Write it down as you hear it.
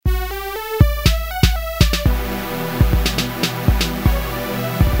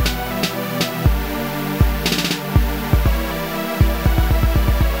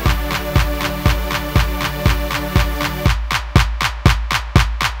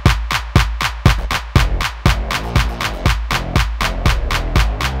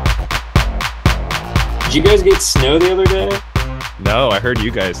Did you guys get snow the other day? No, I heard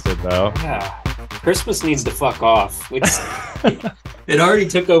you guys did though. Yeah. Christmas needs to fuck off. It already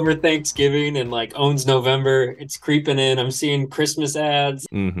took over Thanksgiving and like owns November. It's creeping in. I'm seeing Christmas ads.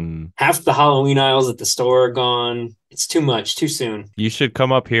 Half the Halloween aisles at the store are gone. It's too much, too soon. You should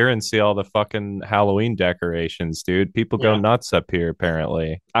come up here and see all the fucking Halloween decorations, dude. People go nuts up here,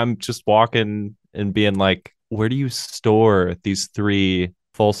 apparently. I'm just walking and being like, where do you store these 3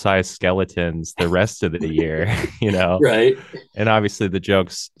 full-size skeletons the rest of the year? You know? Right. And obviously the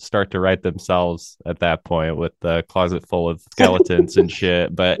jokes start to write themselves at that point with the closet full of skeletons and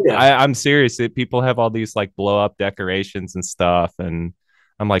shit. But I'm serious. People have all these like blow-up decorations and stuff, and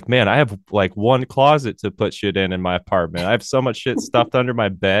I'm like, man, I have like one closet to put shit in my apartment. I have so much shit stuffed under my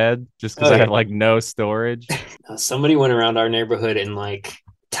bed just because I have like no storage. Somebody went around our neighborhood and like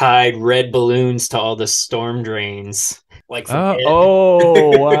tied red balloons to all the storm drains. Like, wow.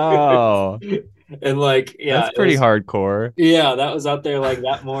 And like, that's pretty hardcore. Yeah, that was out there like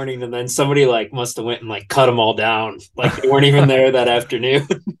that morning, and then somebody like must have went and like cut them all down. Like they weren't even there that afternoon.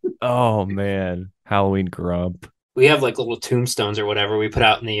 Oh man, Halloween grump. We have like little tombstones or whatever we put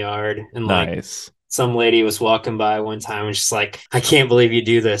out in the yard, and like some lady was walking by one time and she's like, I can't believe you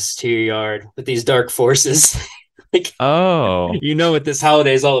do this to your yard with these dark forces. Like, you know what this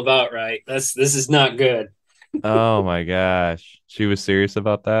holiday is all about, right? This is not good. Oh my gosh. She was serious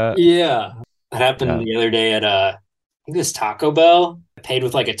about that? Yeah. It happened the other day at I think it was Taco Bell. I paid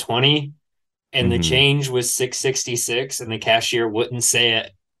with like a 20 and the change was $6.66 and the cashier wouldn't say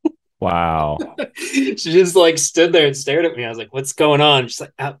it. Wow. She just like stood there and stared at me. I was like, what's going on? She's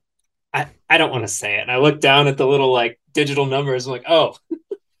like, I don't want to say it. And I looked down at the little like digital numbers. I'm like, oh,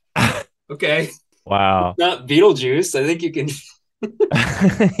 okay. Wow. Not Beetlejuice. I think you can.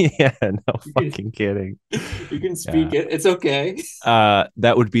 Yeah, no fucking kidding. You can speak it. It's okay.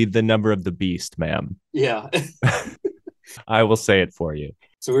 That would be the number of the beast, ma'am. Yeah. I will say it for you.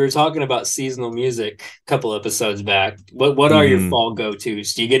 So we were talking about seasonal music a couple episodes back. What are your fall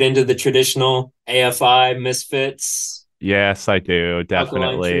go-tos? Do you get into the traditional AFI, Misfits? Yes, I do.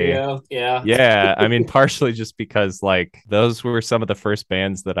 Definitely. Yeah. Yeah. I mean, partially just because like those were some of the first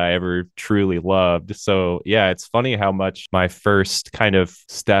bands that I ever truly loved. So yeah, it's funny how much my first kind of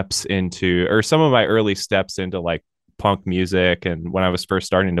steps into, or some of my early steps into like punk music, and when I was first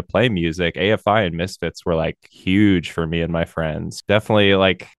starting to play music, AFI and Misfits were like huge for me and my friends. Definitely,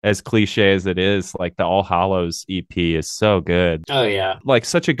 like, as cliche as it is, like the All Hallows EP is so good. Oh yeah, like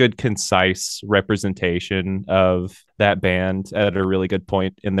such a good concise representation of that band at a really good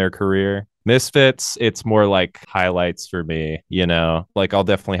point in their career. Misfits, it's more like highlights for me, you know? Like I'll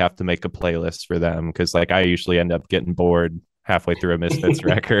definitely have to make a playlist for them because like I usually end up getting bored halfway through a Misfits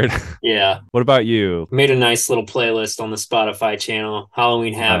record. Yeah. What about you? Made a nice little playlist on the Spotify channel,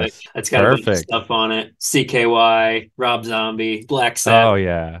 Halloween Havoc. Nice. That's got a bunch of stuff on it. CKY, Rob Zombie, Black Sabbath. Oh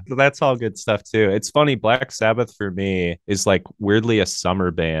yeah, that's all good stuff too. It's funny, Black Sabbath for me is like weirdly a summer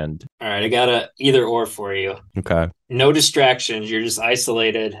band. All right, I got a either or for you. Okay. No distractions. You're just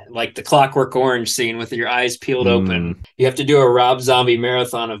isolated, like the Clockwork Orange scene with your eyes peeled open. You have to do a Rob Zombie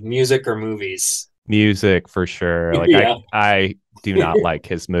marathon of music or movies. Music for sure. Like I do not like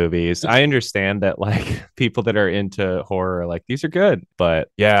his movies. I understand that like people that are into horror are like these are good, but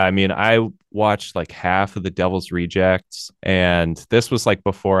yeah, I mean I watched like half of The Devil's Rejects, and this was like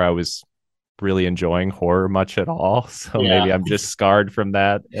before I was really enjoying horror much at all, so maybe I'm just scarred from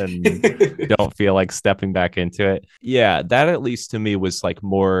that and don't feel like stepping back into it. Yeah, that at least to me was like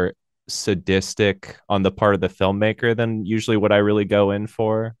more sadistic on the part of the filmmaker than usually what I really go in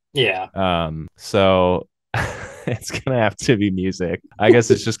for. So it's gonna have to be music. I guess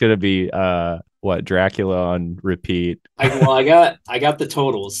it's just gonna be Dracula on repeat. I got the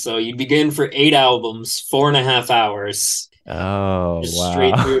totals. So you begin for 8 albums, 4.5 hours. Oh, just wow.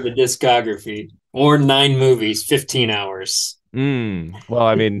 Straight through the discography, or 9 movies, 15 hours. Well,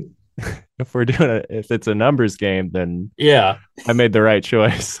 I mean, if it's a numbers game, then yeah, I made the right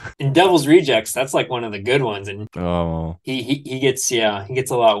choice. In Devil's Rejects, that's like one of the good ones, and he gets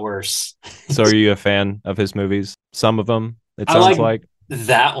a lot worse. So are you a fan of his movies? Some of them, it sounds like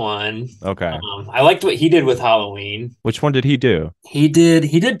that one. Okay. I liked what he did with Halloween. Which one did he do? He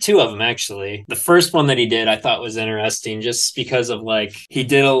did 2 of them, actually. The first one that he did I thought was interesting just because of like he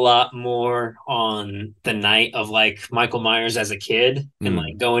did a lot more on the night of like Michael Myers as a kid and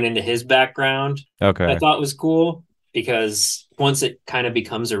like going into his background. Okay. I thought was cool because once it kind of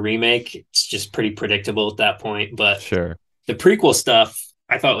becomes a remake, it's just pretty predictable at that point. But sure, the prequel stuff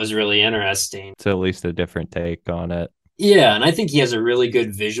I thought was really interesting. It's at least a different take on it. Yeah, and I think he has a really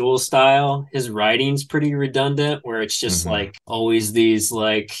good visual style. His writing's pretty redundant, where it's just like always these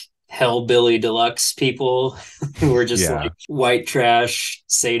like hellbilly deluxe people who were just Yeah. like white trash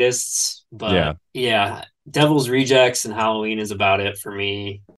sadists. But yeah, Devil's Rejects and Halloween is about it for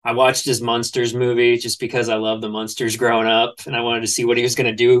me. I watched his Munsters movie just because I love the Munsters growing up and I wanted to see what he was going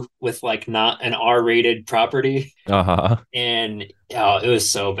to do with like not an R-rated property. Uh-huh. And oh, it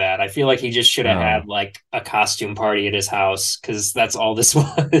was so bad. I feel like he just should have had like a costume party at his house because that's all this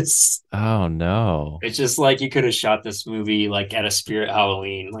was. Oh no. It's just like you could have shot this movie like at a Spirit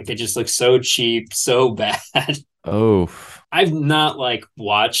Halloween. Like it just looks so cheap, so bad. Oh. I've not like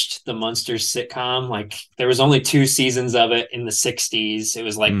watched the Munsters sitcom. Like there was only 2 seasons of it in the 60s. It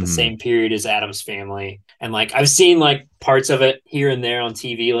was like the same period as Addams Family. And like I've seen like parts of it here and there on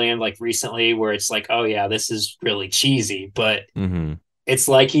TV land like recently where it's like, oh yeah, this is really cheesy, but it's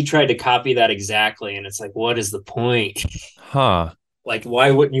like he tried to copy that exactly and it's like what is the point? Huh. Like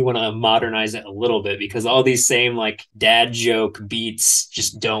why wouldn't you want to modernize it a little bit, because all these same like dad joke beats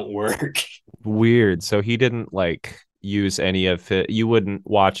just don't work. Weird. So he didn't like use any of it. You wouldn't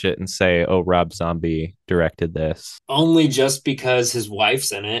watch it and say, oh, Rob Zombie directed this. Only just because his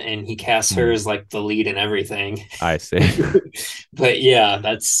wife's in it and he casts her as like the lead and everything. I see. But yeah,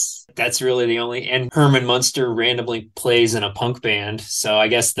 that's really the only. And Herman Munster randomly plays in a punk band, so I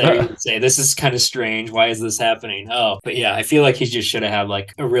guess they would say this is kind of strange. Why is this happening? Oh, but yeah, I feel like he just should have had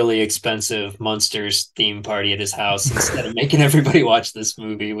like a really expensive Munsters theme party at his house instead of making everybody watch this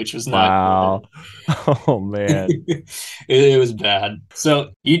movie, which was not. Wow. Oh man, it was bad.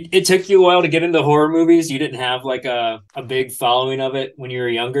 So it took you a while to get into horror movies. You didn't have like a big following of it when you were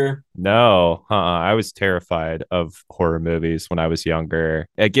younger. No, I was terrified of horror movies when I was younger.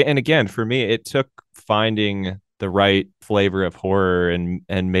 Again, for me, it took finding the right flavor of horror,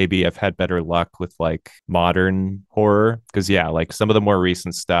 and maybe I've had better luck with like modern horror, because yeah, like some of the more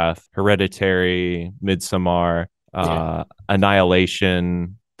recent stuff, Hereditary, Midsommar,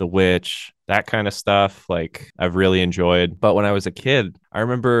 Annihilation, The Witch, that kind of stuff, like I've really enjoyed. But when I was a kid, I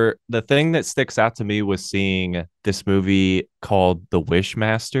remember the thing that sticks out to me was seeing this movie called The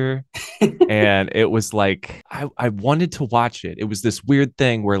Wishmaster. And it was like, I wanted to watch it. It was this weird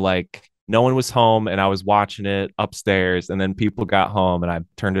thing where like no one was home and I was watching it upstairs, and then people got home and I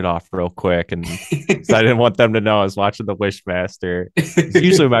turned it off real quick, and so I didn't want them to know I was watching The Wishmaster.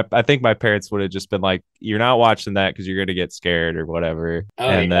 Usually I think my parents would have just been like, you're not watching that because you're going to get scared or whatever.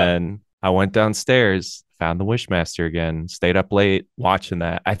 Then I went downstairs, found The Wishmaster again, stayed up late watching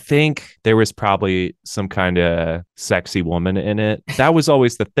that. I think there was probably some kind of sexy woman in it. That was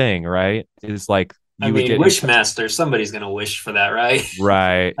always the thing, right? Is like, Wishmaster, somebody's gonna wish for that, right?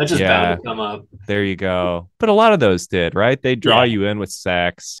 Right. That just bound to come up. There you go. But a lot of those did, right? They draw you in with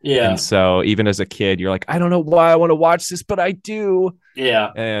sex. Yeah. And so even as a kid, you're like, I don't know why I want to watch this, but I do.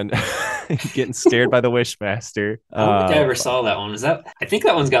 Yeah. And getting scared by the Wishmaster. I don't think I ever saw that one. I think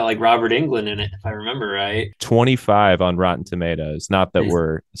that one's got like Robert Englund in it, if I remember right. 25 on Rotten Tomatoes. Not that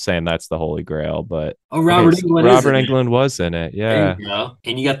we're saying that's the Holy Grail, but Robert Englund was in it. Yeah. There you go.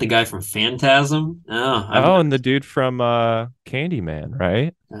 And you got the guy from Phantasm. And the dude from Candyman,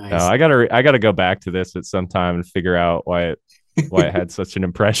 right? Nice. I gotta go back to this at some time and figure out why it had such an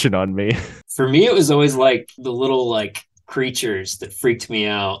impression on me. For me, it was always like the little like creatures that freaked me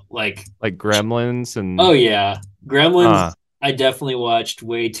out, like gremlins and Gremlins. I definitely watched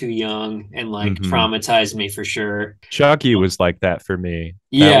way too young and like traumatized me for sure. Chucky was like that for me.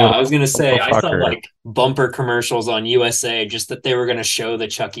 I was gonna say I saw like bumper commercials on USA just that they were gonna show the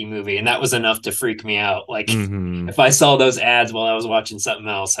Chucky movie, and that was enough to freak me out. Like if I saw those ads while I was watching something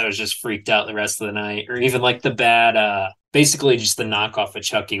else, I was just freaked out the rest of the night. Or even like the bad basically just the knockoff of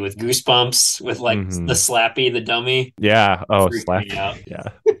Chucky with Goosebumps with like the Slappy, the dummy. Yeah. Oh, Slappy. Yeah.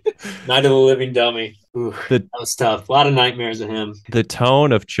 Night of the Living Dummy. Ooh, that was tough. A lot of nightmares of him. The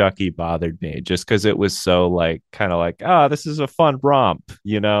tone of Chucky bothered me just because it was so like kind of like, this is a fun romp,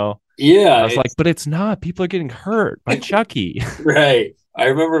 you know? Yeah. I was like, but it's not. People are getting hurt by Chucky. Right. I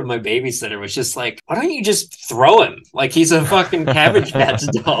remember my babysitter was just like, why don't you just throw him? Like he's a fucking Cabbage Patch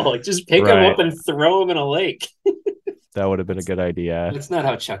doll. Like just pick him up and throw him in a lake. That would have been a good idea. That's not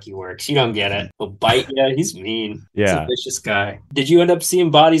how Chucky works. You don't get it. He'll bite you. He's mean. Yeah. He's a vicious guy. Did you end up seeing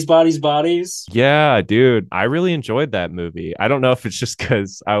Bodies, Bodies, Bodies? Yeah, dude. I really enjoyed that movie. I don't know if it's just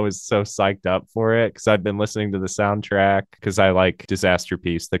because I was so psyched up for it, because I've been listening to the soundtrack, because I like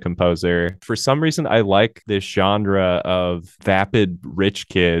Disasterpeace, the composer. For some reason, I like this genre of vapid rich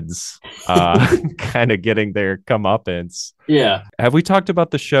kids kind of getting their comeuppance. Yeah. Have we talked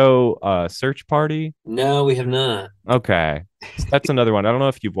about the show Search Party? No, we have not. Okay. That's another one. I don't know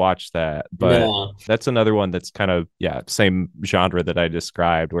if you've watched that, but No. that's another one that's kind of, yeah, same genre that I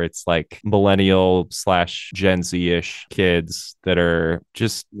described, where it's like millennial slash Gen Z-ish kids that are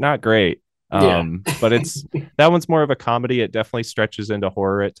just not great. Yeah. But it's that one's more of a comedy. It definitely stretches into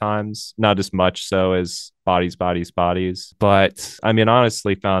horror at times, not as much so as Bodies, Bodies, Bodies. But I mean,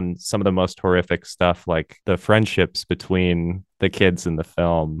 honestly, found some of the most horrific stuff, like the friendships between the kids in the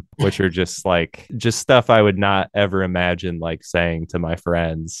film, which are just stuff I would not ever imagine like saying to my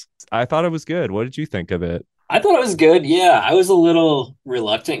friends. I thought it was good. What did you think of it? I thought it was good. Yeah, I was a little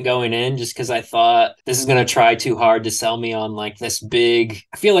reluctant going in just because I thought this is going to try too hard to sell me on like this big.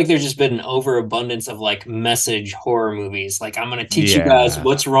 I feel like there's just been an overabundance of like message horror movies. Like, I'm going to teach you guys Yeah.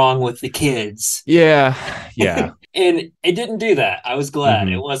 what's wrong with the kids. Yeah. Yeah. And it didn't do that. I was glad.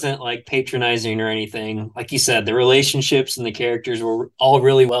 It Hmm. wasn't like patronizing or anything. Like you said, the relationships and the characters were all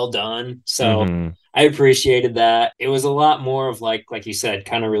really well done. So Hmm. I appreciated that. It was a lot more of like you said,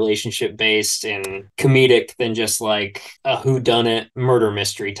 kind of relationship based and comedic than just like a whodunit murder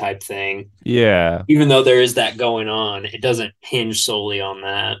mystery type thing. Yeah. Even though there is that going on, it doesn't hinge solely on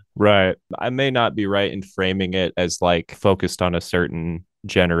that. Right. I may not be right in framing it as like focused on a certain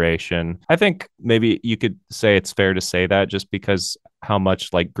generation. I think maybe you could say it's fair to say that just because how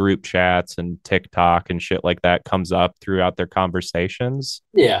much like group chats and TikTok and shit like that comes up throughout their conversations.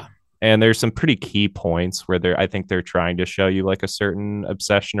 Yeah. And there's some pretty key points where I think they're trying to show you like a certain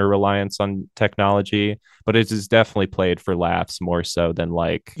obsession or reliance on technology, but it is definitely played for laughs more so than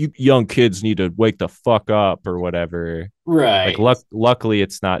like you young kids need to wake the fuck up or whatever. Like Right. luckily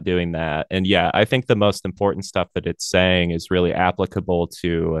it's not doing that. And yeah, I think the most important stuff that it's saying is really applicable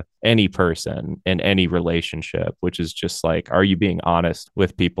to any person in any relationship, which is just like, are you being honest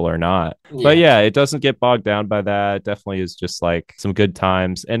with people or not? But Yeah. yeah, it doesn't get bogged down by that. It definitely is just like some good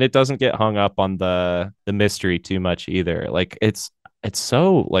times. And it doesn't get hung up on the mystery too much either. Like it's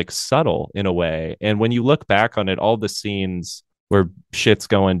so like subtle in a way. And when you look back on it, all the scenes where shit's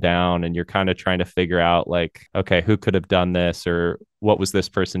going down and you're kind of trying to figure out like, okay, who could have done this or what was this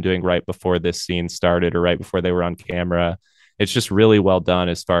person doing right before this scene started or right before they were on camera. It's just really well done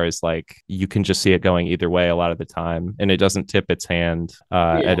as far as like you can just see it going either way a lot of the time and it doesn't tip its hand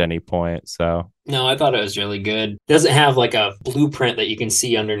at Yeah. any point. So No, I thought it was really good. Doesn't have like a blueprint that you can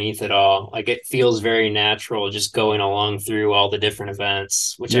see underneath it all. Like it feels very natural just going along through all the different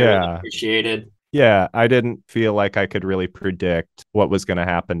events, which I really yeah. appreciated. Yeah, I didn't feel like I could really predict what was going to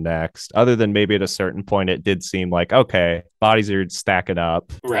happen next, other than maybe at a certain point, it did seem like, okay, bodies are stacking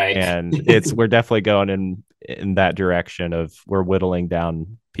up Right. and we're definitely going in that direction of we're whittling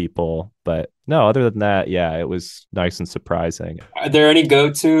down people. But no, other than that, yeah, it was nice and surprising. Are there any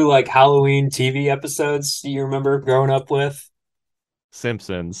go-to like Halloween TV episodes you remember growing up with?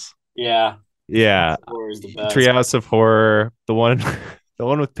 Simpsons. Yeah. Yeah. Four is the best. Treehouse of Horror, the one the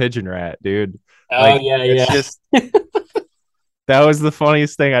one with Pigeon Rat, dude. Oh Like yeah, it's yeah. just that was the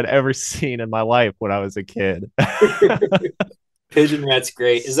funniest thing I'd ever seen in my life when I was a kid. Pigeon Rat's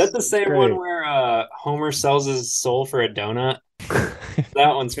great. Is that the It's same one great. where Homer sells his soul for a donut?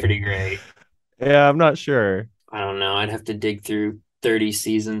 That one's pretty great. Yeah, I'm not sure. I don't know. I'd have to dig through 30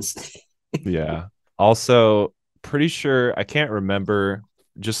 seasons. Yeah. Also, pretty sure I can't remember,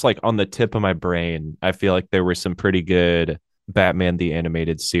 just like on the tip of my brain, I feel like there were some pretty good Batman the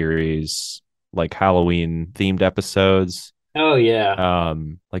Animated Series, like Halloween themed episodes. Oh yeah.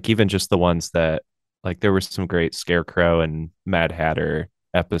 Like even just the ones that like there were some great Scarecrow and Mad Hatter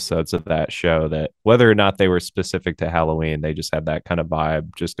episodes of that show that whether or not they were specific to Halloween, they just had that kind of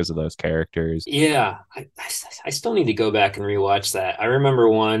vibe just because of those characters. Yeah, I still need to go back and rewatch that. I remember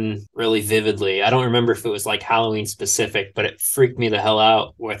one really vividly. I don't remember if it was like Halloween specific, but it freaked me the hell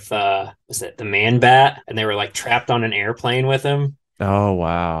out with was it the Man Bat? And they were like trapped on an airplane with him. Oh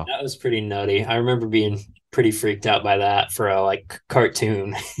wow. That was pretty nutty. I remember being pretty freaked out by that for a like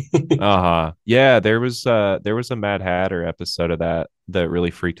cartoon. Uh-huh. Yeah, there was a Mad Hatter episode of that that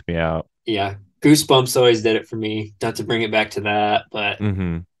really freaked me out. Yeah. Goosebumps always did it for me. Not to bring it back to that, but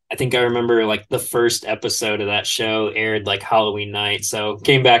Mm-hmm. I think I remember like the first episode of that show aired like Halloween night. So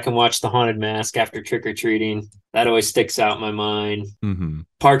came back and watched The Haunted Mask after trick or treating. That always sticks out in my mind. Mm-hmm.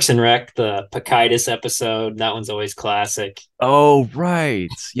 Parks and Rec, the Pocahontas episode. That one's always classic. Oh, right.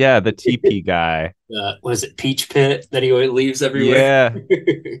 Yeah, the TP guy. What is it, Peach Pit that he always leaves everywhere?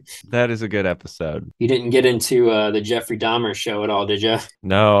 Yeah, that is a good episode. You didn't get into the Jeffrey Dahmer show at all, did you?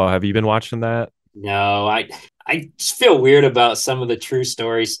 No, have you been watching that? No, I just feel weird about some of the true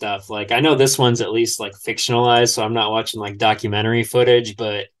story stuff. Like I know this one's at least like fictionalized, so I'm not watching like documentary footage,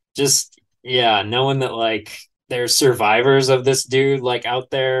 but just yeah, knowing that like there's survivors of this dude like out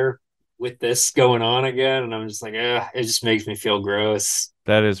there with this going on again. And I'm just like, it just makes me feel gross.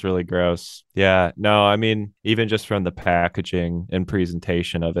 That is really gross. Yeah. No, I mean, even just from the packaging and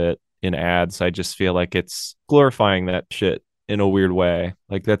presentation of it in ads, I just feel like it's glorifying that shit in a weird way.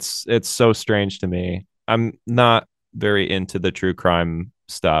 Like it's so strange to me. I'm not very into the true crime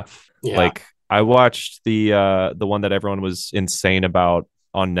stuff. Yeah. Like I watched the one that everyone was insane about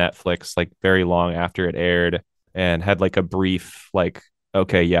on Netflix like very long after it aired and had like a brief like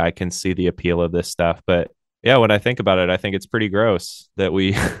okay, yeah, I can see the appeal of this stuff, but yeah, when I think about it, I think it's pretty gross that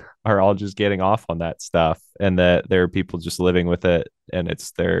we are all just getting off on that stuff and that there are people just living with it and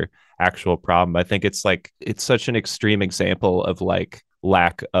it's their actual problem. I think it's like it's such an extreme example of like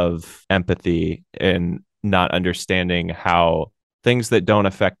lack of empathy and not understanding how things that don't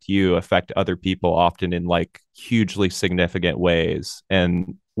affect you affect other people often in like hugely significant ways.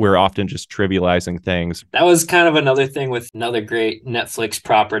 And we're often just trivializing things. That was kind of another thing with another great Netflix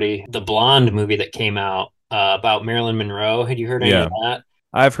property, the Blonde movie that came out about Marilyn Monroe. Had you heard any of that?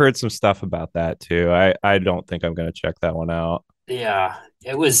 I've heard some stuff about that too. I don't think I'm going to check that one out. Yeah,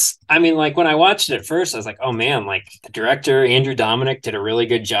 it was, I mean, like when I watched it at first, I was like, oh man, like the director, Andrew Dominik, did a really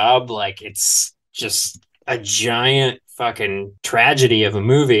good job. Like it's just a giant fucking tragedy of a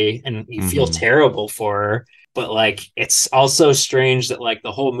movie and you feel terrible for her. But like it's also strange that like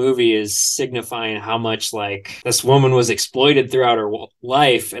the whole movie is signifying how much like this woman was exploited throughout her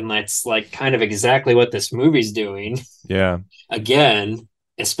life, and that's like kind of exactly what this movie's doing. Yeah. Again,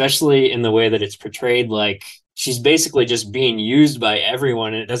 especially in the way that it's portrayed, like she's basically just being used by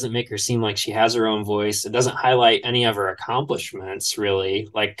everyone, and it doesn't make her seem like she has her own voice. It doesn't highlight any of her accomplishments, really,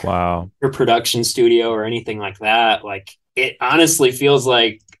 like wow, her production studio or anything like that. Like it honestly feels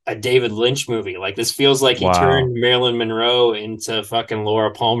like a David Lynch movie. Like this feels like he turned Marilyn Monroe into fucking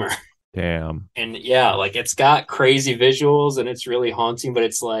Laura Palmer. Damn. And yeah, like it's got crazy visuals and it's really haunting, but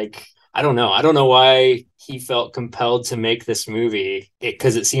it's like I don't know. I don't know why he felt compelled to make this movie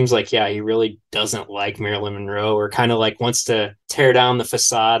because it seems like, yeah, he really doesn't like Marilyn Monroe or kind of like wants to tear down the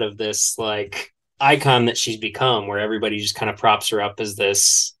facade of this like icon that she's become, where everybody just kind of props her up as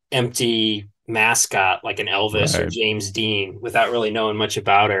this empty mascot like an Elvis or James Dean without really knowing much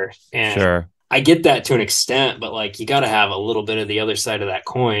about her. And sure. I get that to an extent, but like you got to have a little bit of the other side of that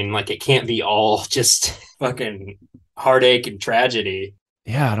coin. Like it can't be all just fucking heartache and tragedy.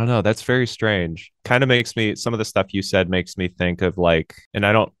 Yeah, I don't know. That's very strange. Kind of makes me, some of the stuff you said makes me think of like, and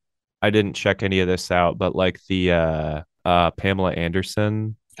I didn't check any of this out, but like the Pamela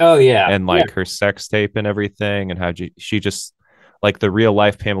Anderson. Oh yeah. And like her sex tape and everything, and how she just like the real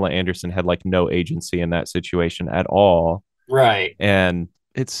life Pamela Anderson had like no agency in that situation at all. Right. And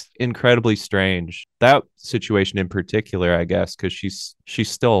it's incredibly strange. That situation in particular, I guess, because she's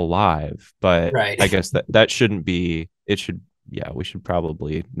still alive, but right. I guess that shouldn't be, it should, yeah, we should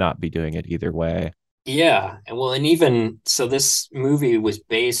probably not be doing it either way. Yeah. Well, and even so, this movie was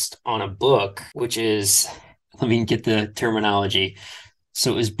based on a book, which is, let me get the terminology.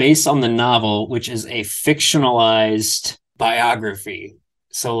 So it was based on the novel, which is a fictionalized biography.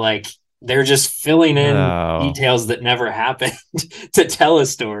 So, like, they're just filling in details that never happened to tell a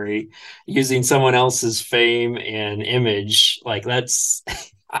story using someone else's fame and image. Like, that's.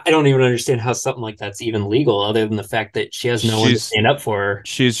 I don't even understand how something like that's even legal, other than the fact that she has no one to stand up for her.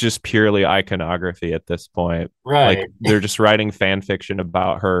 She's just purely iconography at this point. Right. Like they're just writing fan fiction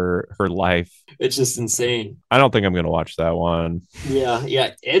about her life. It's just insane. I don't think I'm going to watch that one. Yeah.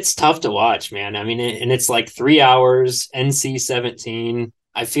 It's tough to watch, man. I mean, and it's like 3 hours, NC-17.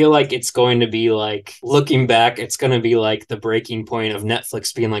 I feel like it's going to be like, looking back, it's going to be like the breaking point of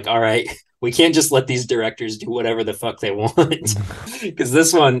Netflix being like, all right, we can't just let these directors do whatever the fuck they want. Because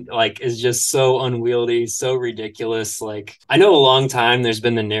this one like is just so unwieldy, so ridiculous. Like I know a long time there's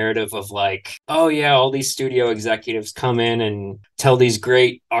been the narrative of like, oh yeah, all these studio executives come in and tell these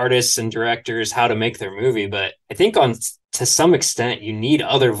great artists and directors how to make their movie. But I think to some extent you need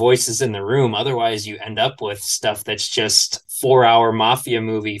other voices in the room. Otherwise you end up with stuff that's just 4-hour mafia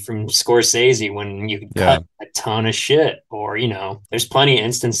movie from Scorsese when you could cut a ton of shit. Or, you know, there's plenty of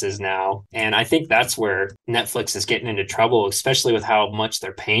instances now. And I think that's where Netflix is getting into trouble, especially with how much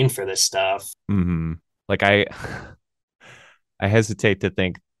they're paying for this stuff. Mm-hmm. Like I hesitate to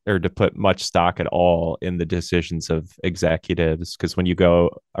think or to put much stock at all in the decisions of executives, because when you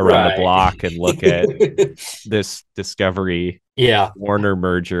go around the block and look at this Discovery Warner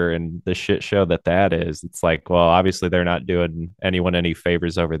merger and the shit show that is, it's like, well, obviously they're not doing anyone any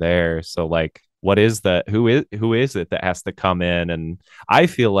favors over there. So like, what is that? Who is it that has to come in? And I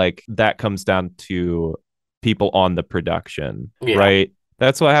feel like that comes down to people on the production, right?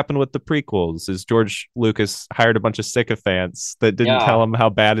 That's what happened with the prequels. Is George Lucas hired a bunch of sycophants that didn't tell him how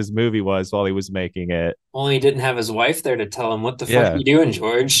bad his movie was while he was making it. Only he didn't have his wife there to tell him, what the fuck are you doing,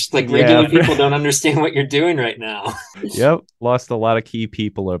 George? Like, regular people don't understand what you're doing right now. Yep. Lost a lot of key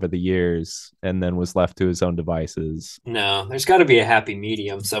people over the years and then was left to his own devices. No, there's got to be a happy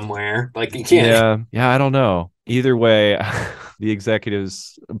medium somewhere. Like, you can't. Yeah, I don't know. Either way, the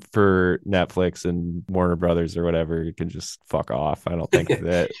executives for Netflix and Warner Brothers or whatever can just fuck off. I don't think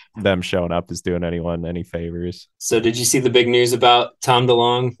that them showing up is doing anyone any favors. So did you see the big news about Tom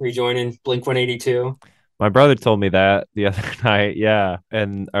DeLonge rejoining Blink-182? My brother told me that the other night. Yeah.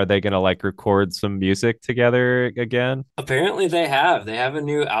 And are they going to like record some music together again? Apparently they have. They have a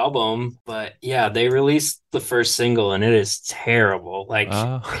new album, but yeah, they released the first single and it is terrible. Like,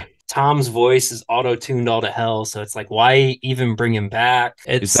 Tom's voice is auto-tuned all to hell, so it's like, why even bring him back?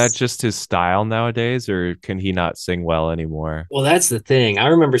 Is that just his style nowadays, or can he not sing well anymore? Well, that's the thing. I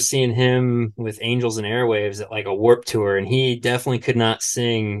remember seeing him with Angels and Airwaves at like a Warped Tour, and he definitely could not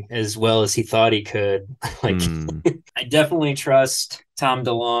sing as well as he thought he could. Like, I definitely trust Tom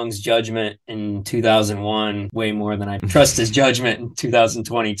DeLonge's judgment in 2001 way more than I trust his judgment in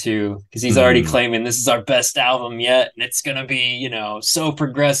 2022, because he's already claiming this is our best album yet and it's gonna be, you know, so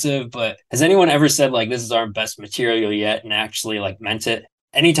progressive. But has anyone ever said like this is our best material yet and actually like meant it?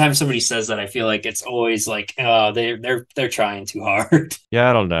 Anytime somebody says that, I feel like it's always like, oh, they're trying too hard. Yeah,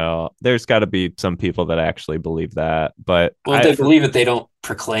 I don't know. There's got to be some people that actually believe that, but if they believe it, they don't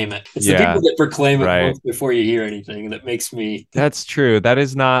proclaim it. It's the people that proclaim it once before you hear anything that makes me. That's true. That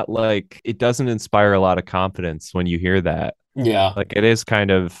is not like, it doesn't inspire a lot of confidence when you hear that. Yeah. Like, it is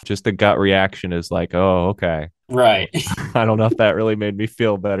kind of just a gut reaction is like, oh, okay. Right. I don't know if that really made me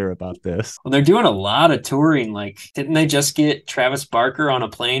feel better about this. Well, they're doing a lot of touring. Like, didn't they just get Travis Barker on a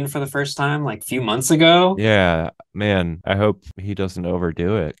plane for the first time like a few months ago? Yeah, man. I hope he doesn't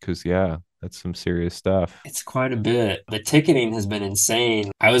overdo it because, that's some serious stuff. It's quite a bit. The ticketing has been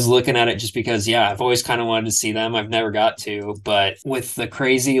insane. I was looking at it just because, I've always kind of wanted to see them. I've never got to, but with the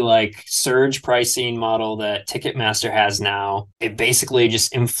crazy like surge pricing model that Ticketmaster has now, it basically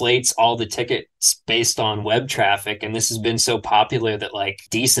just inflates all the tickets based on web traffic. And this has been so popular that like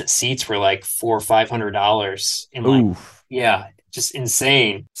decent seats were like $400 or $500 in like, just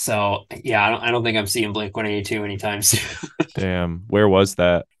insane. So I don't think I'm seeing Blink-182 anytime soon. Damn. Where was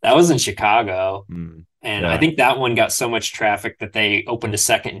that? That was in Chicago. And I think that one got so much traffic that they opened a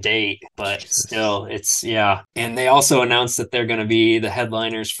second date, but still it's And they also announced that they're going to be the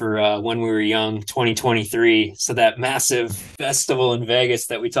headliners for When We Were Young 2023. So that massive festival in Vegas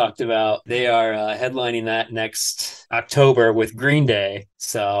that we talked about, they are headlining that next October with Green Day.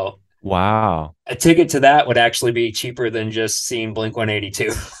 So wow. A ticket to that would actually be cheaper than just seeing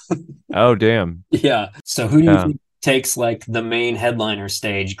Blink-182. Oh, damn. Yeah. So who do you think takes like the main headliner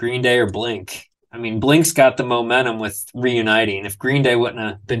stage, Green Day or Blink? I mean, Blink's got the momentum with reuniting. If Green Day wouldn't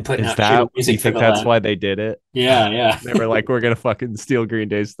have been putting out music, you think that's why they did it? Yeah. They were like, we're gonna fucking steal Green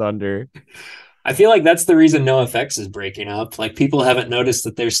Day's thunder. I feel like that's the reason NoFX is breaking up. Like, people haven't noticed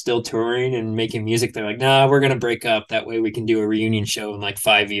that they're still touring and making music. They're like, nah, we're going to break up. That way we can do a reunion show in like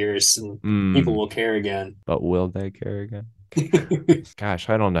 5 years and people will care again. But will they care again? Gosh,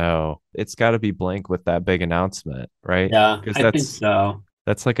 I don't know. It's got to be Blink with that big announcement, right? Yeah, I think so.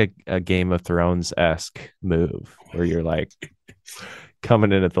 That's like a Game of Thrones-esque move where you're like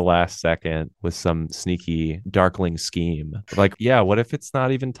coming in at the last second with some sneaky darkling scheme. Like, what if it's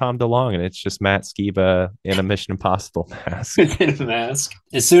not even Tom DeLonge and it's just Matt Skiba in a Mission Impossible mask? In a mask.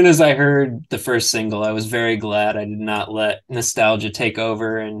 As soon as I heard the first single, I was very glad I did not let nostalgia take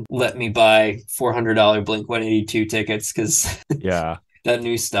over and let me buy $400 Blink-182 tickets, because that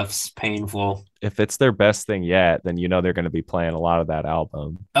new stuff's painful. If it's their best thing yet, then they're going to be playing a lot of that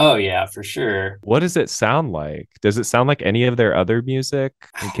album. Oh, yeah, for sure. What does it sound like? Does it sound like any of their other music?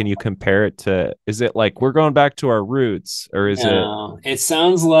 And can you compare it to, is it like we're going back to our roots, or is it? It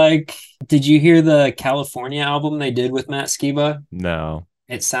sounds like, did you hear the California album they did with Matt Skiba? No.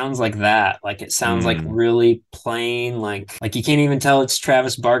 It sounds like that. Like, it sounds like really plain, like you can't even tell it's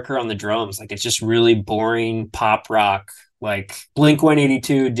Travis Barker on the drums. Like, it's just really boring pop rock. Like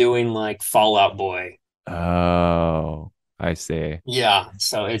Blink-182 doing like Fall Out Boy. Oh, I see. Yeah,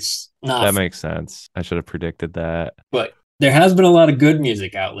 so it's not. That makes sense. I should have predicted that. But there has been a lot of good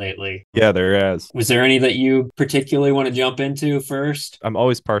music out lately. Yeah, there has. Was there any that you particularly want to jump into first? I'm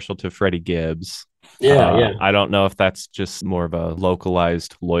always partial to Freddie Gibbs. Yeah. I don't know if that's just more of a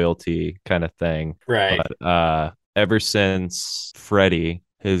localized loyalty kind of thing. Right. But ever since Freddie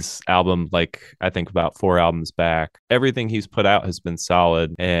his album, like I think about 4 albums back. Everything he's put out has been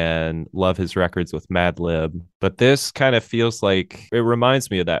solid, and love his records with Madlib. But this kind of feels like it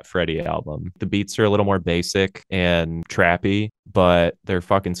reminds me of that Freddie album. The beats are a little more basic and trappy, but they're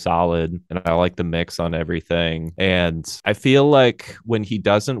fucking solid. And I like the mix on everything. And I feel like when he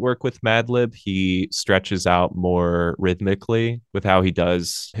doesn't work with Madlib, he stretches out more rhythmically with how he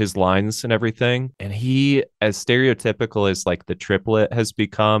does his lines and everything. And he, as stereotypical as like the triplet has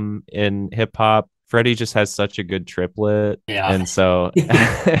become in hip hop, Freddie just has such a good triplet. Yeah. And so,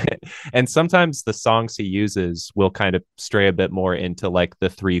 and sometimes the songs he uses will kind of stray a bit more into like the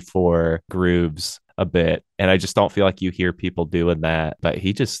 3/4 grooves a bit. And I just don't feel like you hear people doing that, but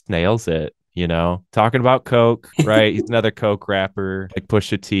he just nails it. Talking about Coke, right? He's another Coke rapper like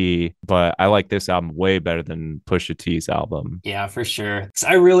Pusha T, but I like this album way better than Pusha T's album. Yeah, for sure.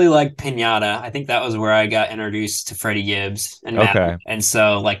 I really like Pinata. I think that was where I got introduced to Freddie Gibbs and Matt. Okay. And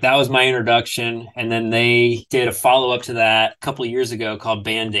so like that was my introduction. And then they did a follow-up to that a couple of years ago called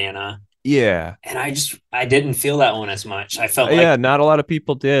Bandana. Yeah. And I didn't feel that one as much. I felt like not a lot of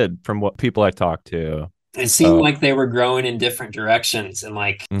people did from what people I talked to. It seemed like they were growing in different directions. And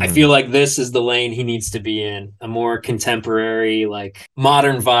like, I feel like this is the lane he needs to be in, a more contemporary, like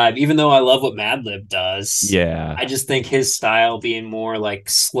modern vibe, even though I love what Madlib does. Yeah. I just think his style being more like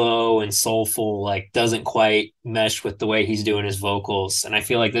slow and soulful, like doesn't quite mesh with the way he's doing his vocals. And I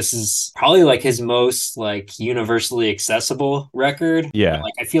feel like this is probably like his most like universally accessible record. Yeah.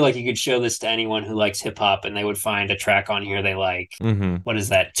 Like, I feel like you could show this to anyone who likes hip hop and they would find a track on here they like. What is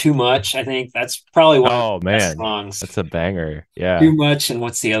that? Too Much, I think. That's probably one. Oh man, songs. That's a banger. Yeah. Too Much, and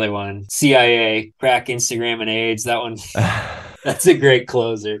what's the other one? CIA, Crack, Instagram, and AIDS. That one. That's a great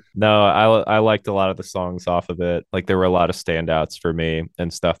closer. No, I liked a lot of the songs off of it. Like there were a lot of standouts for me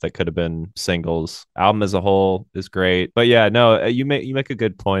and stuff that could have been singles. Album as a whole is great. But yeah, no, you make a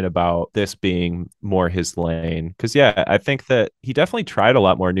good point about this being more his lane. Because yeah, I think that he definitely tried a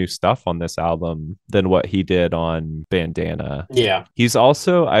lot more new stuff on this album than what he did on Bandana. Yeah. He's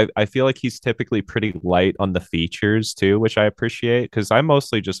also, I feel like he's typically pretty light on the features too, which I appreciate because I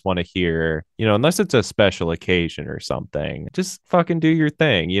mostly just want to hear, unless it's a special occasion or something, just fucking do your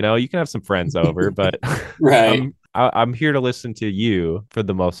thing. You can have some friends over, but right. I'm here to listen to you for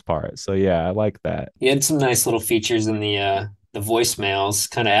the most part. So yeah, I like that. He had some nice little features in the voicemails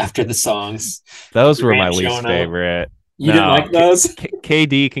kind of after the songs. Those were my least favorite. You didn't like those?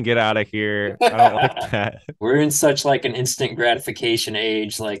 KD can get out of here. I don't like that. We're in such like an instant gratification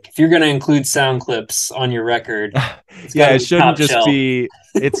age. Like if you're going to include sound clips on your record, it shouldn't just be.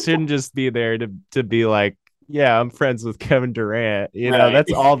 It shouldn't just be there to be like, yeah, I'm friends with Kevin Durant.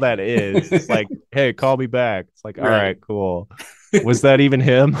 That's all that is. It's like, hey, call me back. It's like, all right, cool. Was that even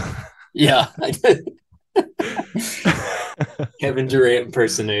him? Yeah, I did. Kevin Durant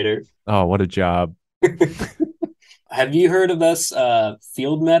impersonator. Oh, what a job. Have you heard of this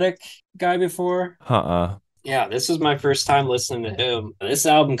Field Medic guy before? Uh-uh. Yeah, this was my first time listening to him. This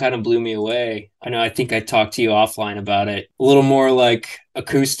album kind of blew me away. I think I talked to you offline about it. A little more like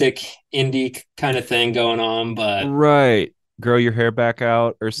acoustic indie kind of thing going on, but right. Grow Your Hair Back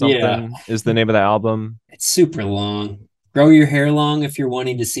Out or something is the name of the album. It's super long. Grow your hair long if you're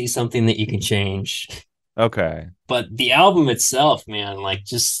wanting to see something that you can change. Okay. But the album itself, man, like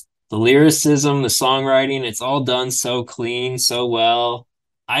just the lyricism, the songwriting, it's all done so clean, so well.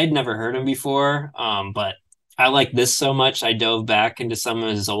 I'd never heard him before, but I like this so much. I dove back into some of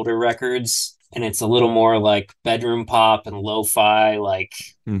his older records, and it's a little more like bedroom pop and lo-fi, like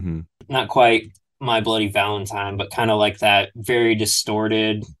not quite My Bloody Valentine, but kind of like that very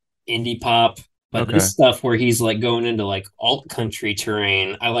distorted indie pop. But this stuff where he's like going into like alt country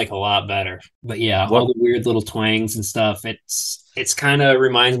terrain, I like a lot better. But yeah, all the weird little twangs and stuff, it's kind of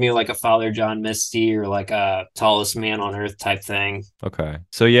reminds me of like a Father John Misty or like a Tallest Man on Earth type thing. Okay.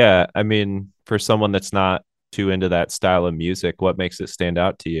 So yeah, I mean, for someone that's not too into that style of music, what makes it stand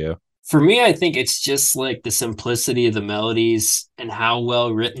out to you? For me, I think it's just like the simplicity of the melodies and how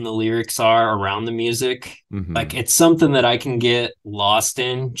well written the lyrics are around the music. Like it's something that I can get lost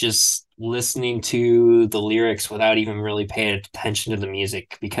in just listening to the lyrics without even really paying attention to the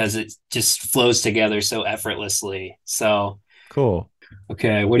music because it just flows together so effortlessly. So cool.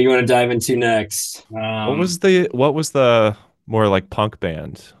 Okay, what do you want to dive into next? What was the more like punk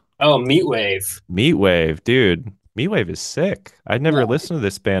band? Oh, Meatwave. Meatwave, dude. Meatwave is sick. I'd never listened to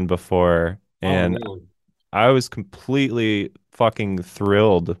this band before, and I was completely fucking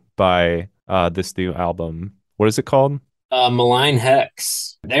thrilled by this new album. What is it called? Malign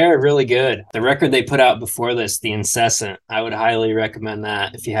Hex. They're really good. The record they put out before this, The Incessant, I would highly recommend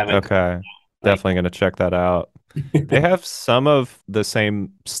that if you haven't. Okay. Definitely going to check that out. They have some of the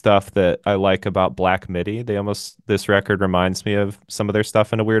same stuff that I like about Black Midi. This record reminds me of some of their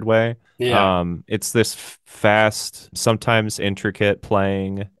stuff in a weird way. Yeah. It's this fast, sometimes intricate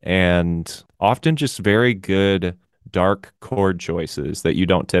playing, and often just very good dark chord choices that you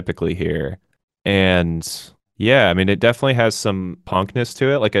don't typically hear. And yeah, I mean, it definitely has some punkness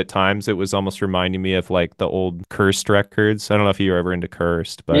to it. Like at times, it was almost reminding me of like the old Cursed records. I don't know if you were ever into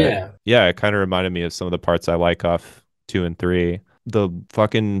Cursed, but yeah, it kind of reminded me of some of the parts I like off 2 and 3. The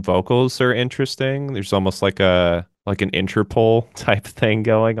fucking vocals are interesting. There's almost like an Interpol type thing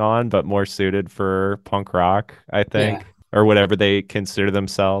going on, but more suited for punk rock, I think, or whatever they consider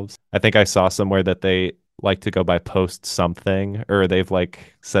themselves. I think I saw somewhere that they like to go by post something, or they've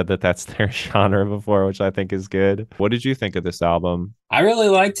like said that that's their genre before, which I think is good. What did you think of this album? I really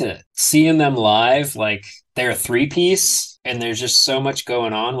liked it. Seeing them live, like they're a 3-piece and there's just so much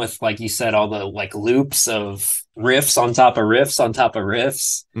going on with, like you said, all the like loops of riffs on top of riffs on top of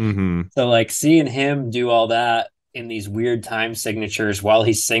riffs. Mm-hmm. So like seeing him do all that in these weird time signatures while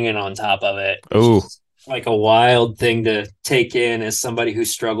he's singing on top of it. Oh, like a wild thing to take in as somebody who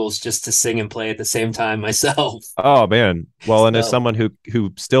struggles just to sing and play at the same time myself. Oh man. Well, and as someone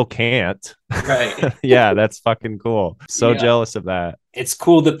who still can't. Right. Yeah, that's fucking cool. So jealous of that. It's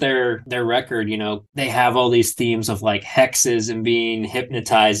cool that their record, you know, they have all these themes of like hexes and being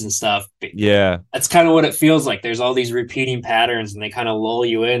hypnotized and stuff. Yeah. That's kind of what it feels like. There's all these repeating patterns and they kind of lull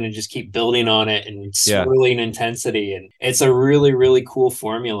you in and just keep building on it and swirling intensity. And it's a really, really cool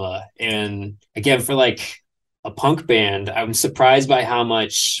formula. And again, for like a punk band, I'm surprised by how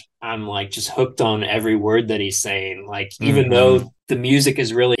much I'm like just hooked on every word that he's saying. Like, even though the music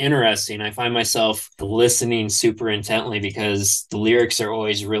is really interesting, I find myself listening super intently because the lyrics are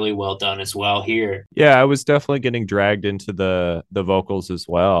always really well done as well here. Yeah, I was definitely getting dragged into the vocals as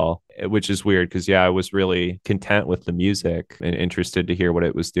well, which is weird because I was really content with the music and interested to hear what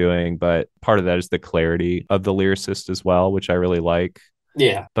it was doing. But part of that is the clarity of the lyricist as well, which I really like.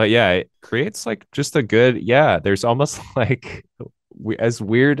 Yeah. But yeah, it creates like just a good, there's almost like, as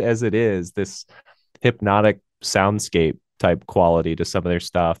weird as it is, this hypnotic soundscape type quality to some of their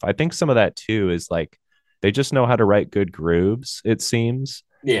stuff. I think some of that too is like they just know how to write good grooves, it seems.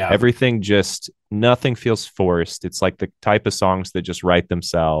 Yeah. Everything nothing feels forced. It's like the type of songs that just write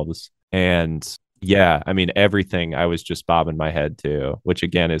themselves. And yeah, I mean, everything I was just bobbing my head to, which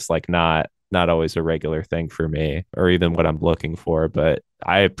again is like not always a regular thing for me or even what I'm looking for, but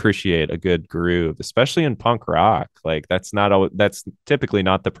I appreciate a good groove, especially in punk rock. Like that's typically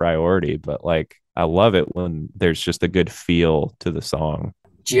not the priority, but like I love it when there's just a good feel to the song.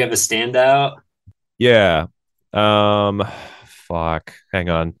 Do you have a standout? Yeah. Fuck. Hang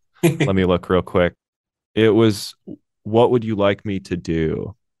on. Let me look real quick. It was What Would You Like Me to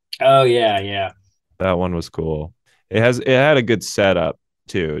Do? Oh yeah. That one was cool. It had a good setup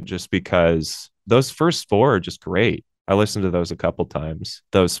too, just because those first 4 are just great. I listened to those a couple times.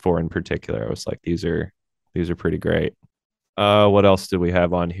 Those 4 in particular, I was like, these are pretty great. What else do we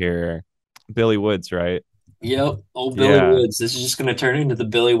have on here? Billy Woods, right? Yep, old Billy Woods. This is just going to turn into the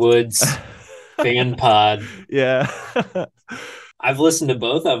Billy Woods fan pod. Yeah. I've listened to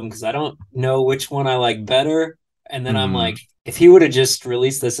both of them because I don't know which one I like better. And then I'm like, if he would have just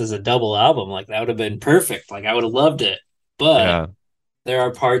released this as a double album, like that would have been perfect. Like I would have loved it. But there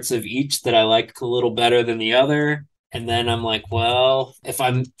are parts of each that I like a little better than the other. And then I'm like, well, if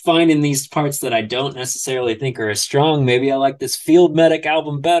I'm finding these parts that I don't necessarily think are as strong, maybe I like this Field Medic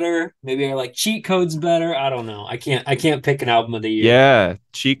album better. Maybe I like Cheat Codes better. I don't know. I can't pick an album of the year. Yeah,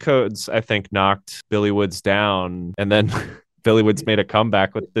 Cheat Codes I think knocked Billy Woods down, and then Billy Woods made a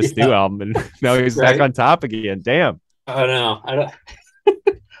comeback with this new album, and now he's back on top again. Damn. Oh no, I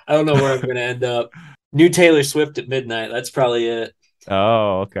don't know where I'm gonna end up. New Taylor Swift at midnight. That's probably it.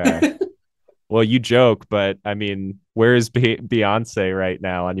 Oh, okay. Well, you joke, but I mean, where is Beyonce right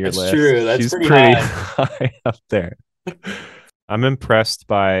now on your list? That's true. That's She's pretty high up there. I'm impressed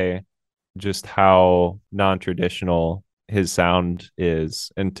by just how non-traditional his sound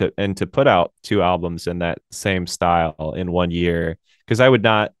is, and to put out 2 albums in that same style in 1 year. Because I would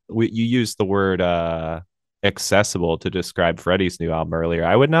not. You used the word accessible to describe Freddie's new album earlier.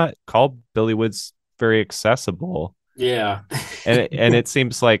 I would not call Billy Woods very accessible. Yeah. and it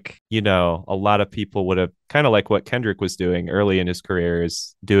seems like, a lot of people would have kind of like what Kendrick was doing early in his career,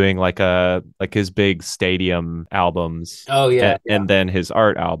 is doing like his big stadium albums. Oh yeah. And then his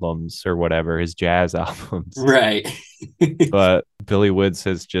art albums or whatever, his jazz albums. Right. But Billy Woods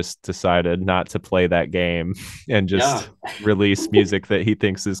has just decided not to play that game and just release music that he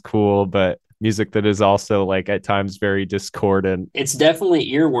thinks is cool, but music that is also like at times very discordant. It's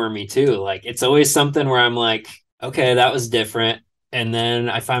definitely earwormy too. Like it's always something where I'm like, okay, that was different. And then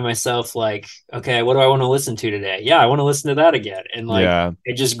I find myself like, okay, what do I want to listen to today? Yeah, I want to listen to that again. And like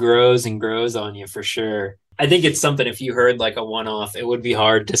it just grows and grows on you for sure. I think it's something if you heard like a one-off, it would be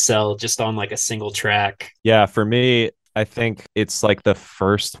hard to sell just on like a single track. Yeah, for me, I think it's like the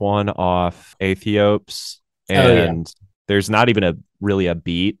first one off Aethiopes, and there's not even really a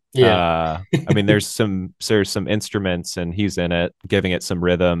beat. I mean, there's some instruments and he's in it, giving it some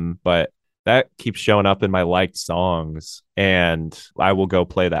rhythm, but that keeps showing up in my liked songs, and I will go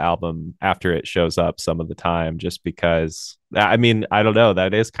play the album after it shows up some of the time, just because, I mean, I don't know,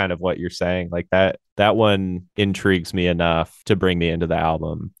 that is kind of what you're saying. Like that one intrigues me enough to bring me into the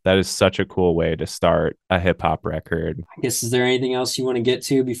album. That is such a cool way to start a hip hop record. I guess, is there anything else you want to get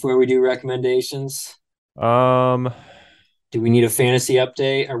to before we do recommendations? Do we need a fantasy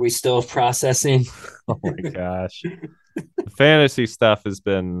update? Are we still processing? Oh my gosh. The fantasy stuff has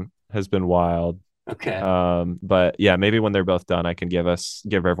been wild. Okay. But yeah, maybe when they're both done, I can give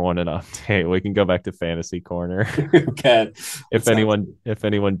everyone an update. We can go back to fantasy corner. Okay. If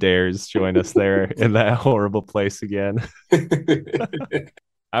anyone dares join us there in that horrible place again.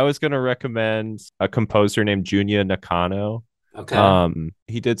 I was gonna recommend a composer named Junya Nakano. Okay.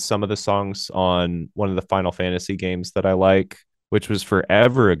 He did some of the songs on one of the Final Fantasy games that I like, which was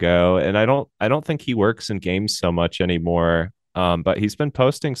forever ago, and I don't think he works in games so much anymore. But he's been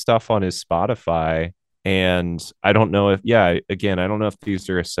posting stuff on his Spotify, and I don't know if these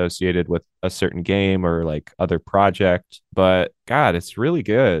are associated with a certain game or like other project, but God, it's really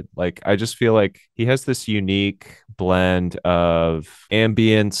good. Like, I just feel like he has this unique blend of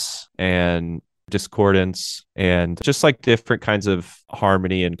ambience and discordance and just like different kinds of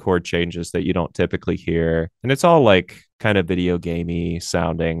harmony and chord changes that you don't typically hear. And it's all like kind of video gamey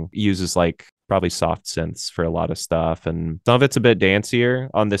sounding. He uses like probably soft synths for a lot of stuff, and some of it's a bit dancier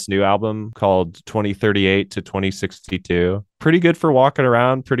on this new album called 2038 to 2062. Pretty good for walking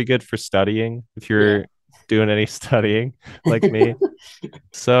around, pretty good for studying if you're doing any studying like me.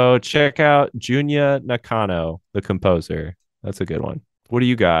 So check out Junya Nakano, the composer. That's a good one. What do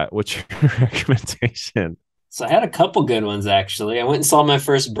you got? What's your recommendation? So I had a couple good ones, actually. I went and saw my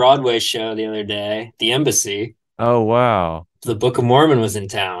first Broadway show the other day, The Embassy. Oh, wow. The Book of Mormon was in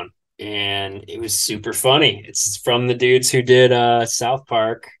town, and it was super funny. It's from the dudes who did South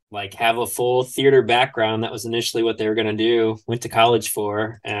Park, like have a full theater background. That was initially what they were going to do, went to college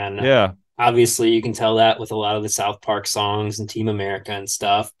for. And obviously you can tell that with a lot of the South Park songs and Team America and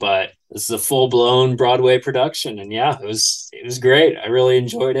stuff, but this is a full-blown Broadway production. And yeah, it was great. I really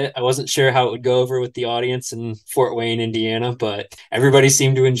enjoyed it. I wasn't sure how it would go over with the audience in Fort Wayne, Indiana, but everybody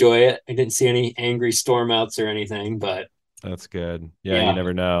seemed to enjoy it. I didn't see any angry storm outs or anything, but that's good. Yeah. You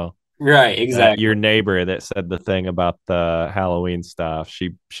never know. Right, exactly. Your neighbor that said the thing about the Halloween stuff,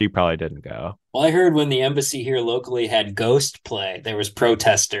 she probably didn't go. Well, I heard when the embassy here locally had Ghost play, there was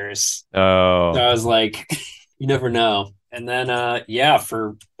protesters. Oh. So I was like, you never know. And then,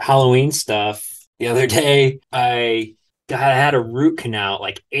 for Halloween stuff, the other day, I had a root canal at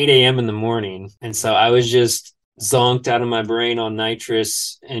like 8 a.m. in the morning. And so I was just zonked out of my brain on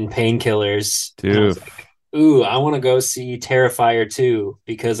nitrous and painkillers. Dude. Ooh, I want to go see Terrifier 2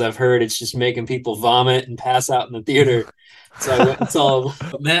 because I've heard it's just making people vomit and pass out in the theater. So I went and saw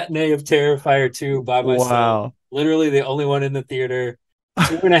a matinee of Terrifier 2 by myself. Wow. Literally the only one in the theater.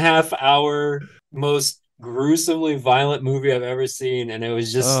 2.5 hour, most gruesomely violent movie I've ever seen. And it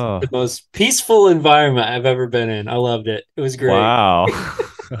was just the most peaceful environment I've ever been in. I loved it. It was great. Wow.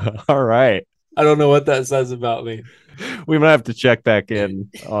 All right. I don't know what that says about me. We might have to check back in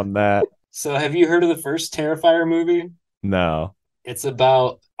on that. So have you heard of the first Terrifier movie? No. It's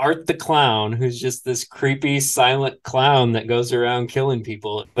about Art the Clown, who's just this creepy, silent clown that goes around killing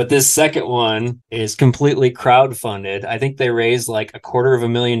people. But this second one is completely crowdfunded. I think they raised like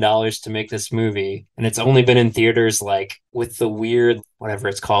 $250,000 to make this movie. And it's only been in theaters like with the weird, whatever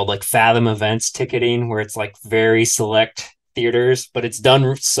it's called, like Fathom Events ticketing, where it's like very select theaters, but it's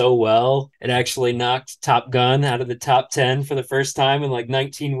done so well. It actually knocked Top Gun out of the top 10 for the first time in like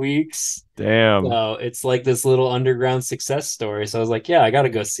 19 weeks. Damn. So it's like this little underground success story. So I was like, yeah, I got to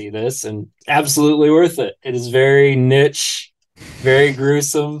go see this, and absolutely worth it. It is very niche, very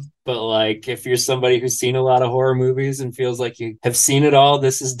gruesome. But like, if you're somebody who's seen a lot of horror movies and feels like you have seen it all,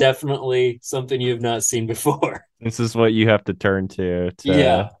 this is definitely something you have not seen before. This is what you have to turn to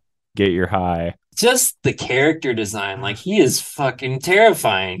get your high. Just the character design, like he is fucking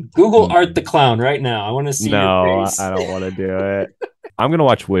terrifying. Google Art the Clown right now. I want to see your face. I don't want to do it. I'm gonna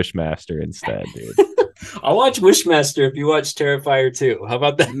watch Wishmaster instead, dude. I'll watch Wishmaster if you watch Terrifier 2. How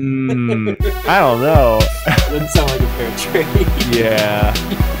about that? I don't know. Doesn't sound like a fair trade. Yeah,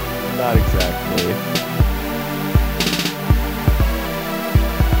 not exactly.